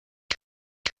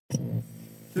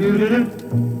When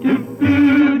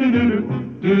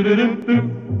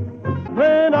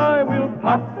I will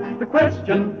pop the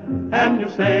question and you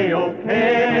say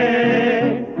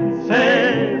okay,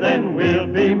 say then we'll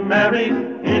be married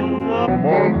in the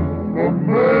month of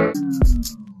May.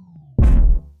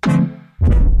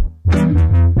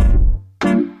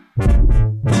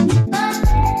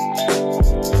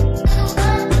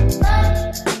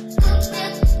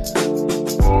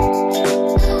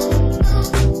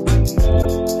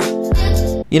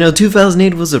 You know,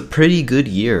 2008 was a pretty good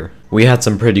year. We had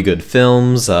some pretty good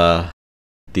films, the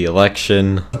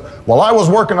election. While I was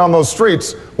working on those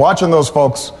streets, watching those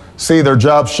folks see their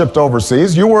jobs shipped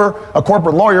overseas, you were a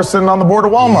corporate lawyer sitting on the board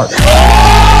of Walmart.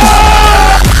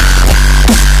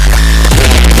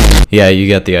 Yeah, you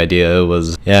get the idea. It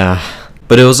was, yeah.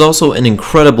 But it was also an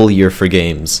incredible year for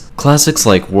games. Classics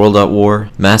like World at War,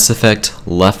 Mass Effect,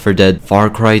 Left 4 Dead, Far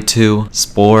Cry 2,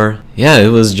 Spore. Yeah, it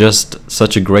was just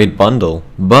such a great bundle.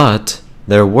 But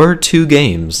there were two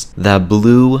games that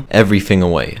blew everything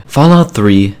away. Fallout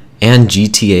 3 and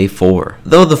GTA 4.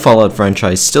 Though the Fallout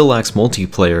franchise still lacks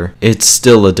multiplayer, it's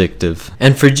still addictive.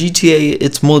 And for GTA,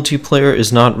 its multiplayer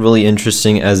is not really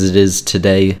interesting as it is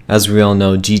today. As we all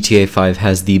know, GTA 5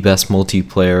 has the best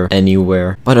multiplayer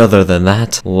anywhere. But other than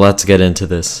that, let's get into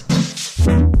this.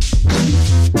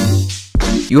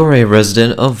 You are a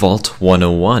resident of Vault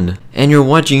 101, and you're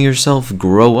watching yourself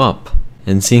grow up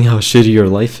and seeing how shitty your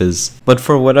life is. But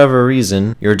for whatever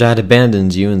reason, your dad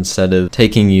abandons you instead of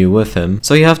taking you with him,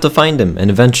 so you have to find him,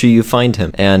 and eventually you find him.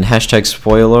 And hashtag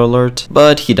spoiler alert,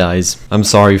 but he dies. I'm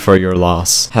sorry for your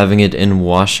loss. Having it in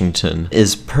Washington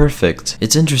is perfect.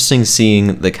 It's interesting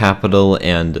seeing the Capitol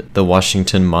and the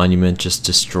Washington Monument just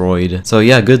destroyed. So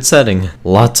yeah, good setting.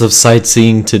 Lots of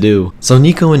sightseeing to do. So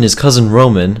Nico and his cousin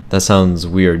Roman, that sounds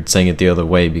weird saying it the other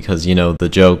way because, you know, the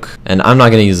joke, and I'm not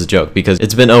gonna use the joke because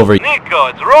it's been over. Nico,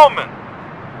 it's Roman.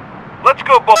 Let's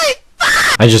go, boy.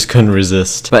 I just couldn't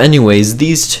resist. But anyways,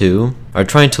 these two are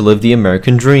trying to live the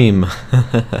American dream,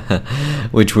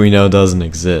 which we know doesn't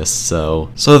exist, so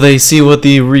they see what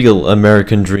the real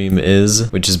American dream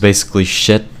is, which is basically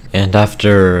shit. And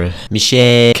after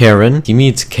Michelle Karen, he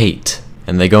meets Kate,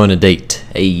 and they go on a date.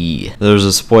 Hey, there's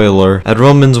a spoiler. At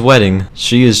Roman's wedding,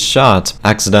 she is shot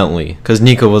accidentally, because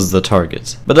Nico was the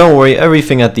target. But don't worry,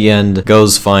 everything at the end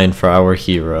goes fine for our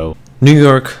hero. New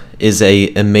York is an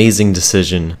amazing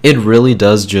decision. It really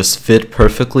does just fit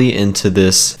perfectly into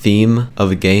this theme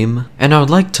of a game. And I would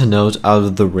like to note out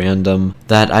of the random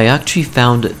that I actually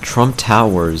found Trump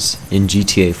Towers in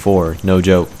GTA 4, no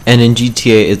joke. And in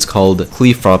GTA it's called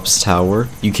Cleethrop's Tower.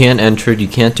 You can't enter it, you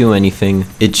can't do anything,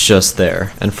 it's just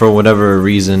there. And for whatever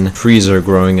reason, trees are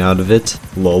growing out of it.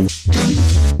 Lol.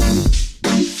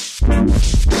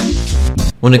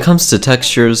 When it comes to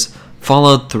textures,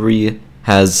 Fallout 3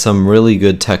 has some really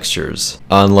good textures,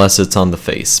 unless it's on the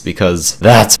face, because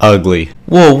that's ugly.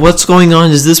 Whoa, what's going on?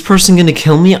 Is this person gonna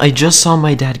kill me? I just saw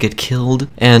my dad get killed,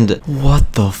 and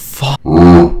what the fuck?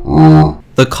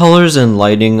 The colors and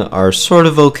lighting are sort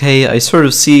of okay. I sort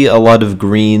of see a lot of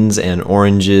greens and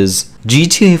oranges.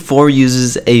 GTA 4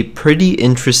 uses a pretty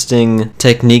interesting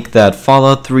technique that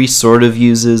Fallout 3 sort of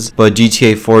uses, but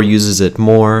GTA 4 uses it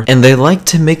more, and they like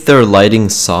to make their lighting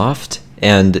soft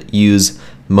and use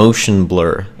motion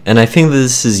blur, and I think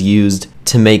this is used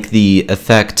to make the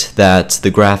effect that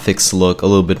the graphics look a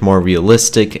little bit more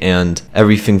realistic and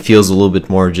everything feels a little bit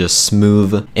more just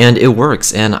smooth, and it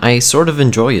works, and I sort of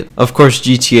enjoy it. Of course,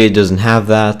 GTA doesn't have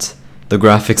that. The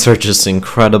graphics are just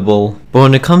incredible, but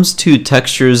when it comes to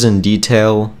textures and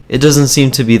detail, it doesn't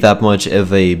seem to be that much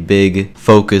of a big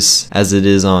focus as it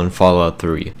is on Fallout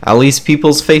 3. At least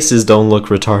people's faces don't look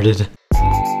retarded.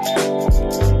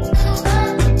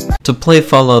 To play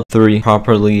Fallout 3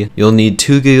 properly, you'll need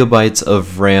 2 GB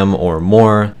of RAM or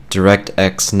more,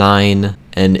 DirectX 9,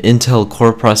 an Intel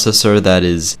Core processor that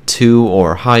is 2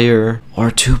 or higher, or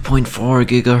 2.4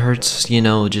 GHz, you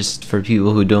know, just for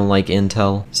people who don't like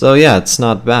Intel. So yeah, it's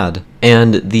not bad.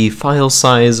 And the file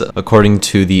size, according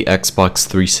to the Xbox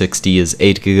 360, is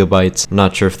 8 GB. I'm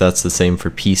not sure if that's the same for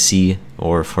PC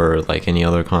or for like any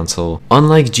other console.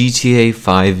 Unlike GTA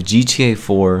 5, GTA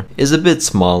 4 is a bit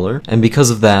smaller, and because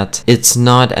of that, it's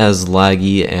not as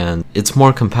laggy and it's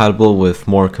more compatible with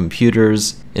more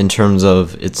computers in terms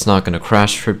of it's not going to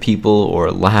crash for people or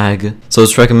lag. So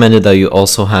it's recommended that you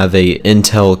also have a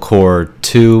Intel Core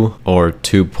 2 or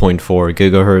 2.4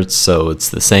 GHz, so it's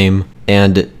the same,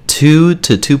 and 2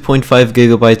 to 2.5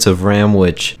 GB of RAM,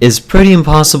 which is pretty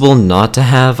impossible not to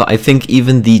have. I think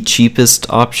even the cheapest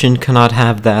option cannot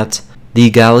have that. The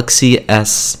Galaxy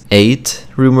S8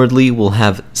 rumoredly will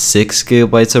have 6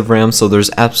 GB of RAM, so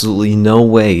there's absolutely no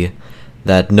way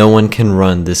that no one can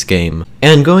run this game.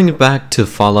 And going back to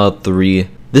Fallout 3,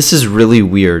 this is really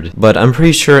weird, but I'm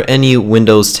pretty sure any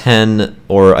Windows 10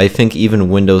 or I think even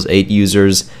Windows 8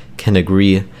 users can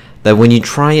agree that when you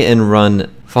try and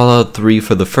run Fallout 3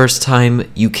 for the first time,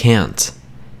 you can't,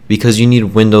 because you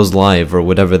need Windows Live or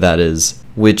whatever that is,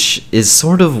 which is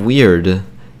sort of weird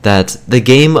that the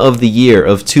game of the year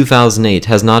of 2008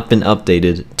 has not been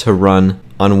updated to run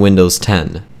on Windows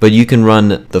 10. But you can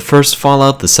run the first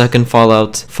Fallout, the second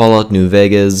Fallout, Fallout New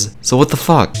Vegas, so what the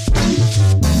fuck?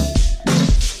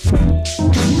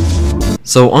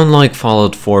 So unlike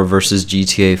Fallout 4 versus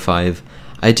GTA 5,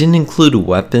 I didn't include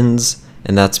weapons,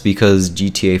 and that's because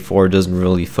GTA 4 doesn't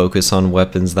really focus on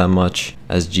weapons that much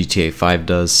as GTA 5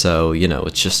 does, so, you know,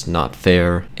 it's just not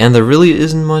fair. And there really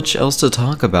isn't much else to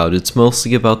talk about. It's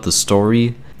mostly about the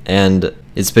story, and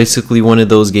it's basically one of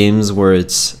those games where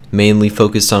it's mainly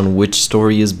focused on which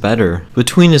story is better.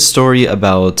 Between a story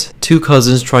about two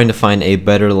cousins trying to find a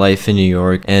better life in New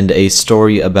York and a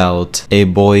story about a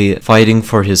boy fighting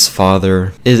for his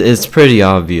father, it's pretty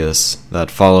obvious that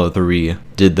Fallout 3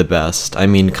 did the best. I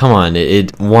mean, come on,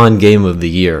 it won Game of the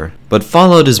Year. But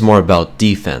Fallout is more about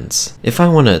defense. If I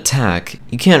want to attack,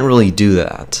 you can't really do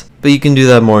that. But you can do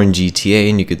that more in GTA,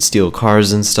 and you could steal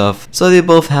cars and stuff, so they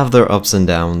both have their ups and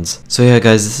downs. So yeah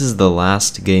guys, this is the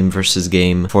last game versus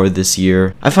game for this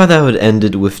year. I thought I would end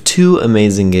it with two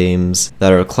amazing games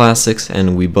that are classics,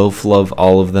 and we both love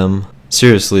all of them.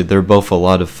 Seriously, they're both a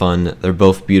lot of fun, they're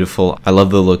both beautiful, I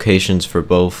love the locations for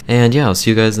both, and yeah, I'll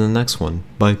see you guys in the next one.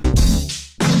 Bye.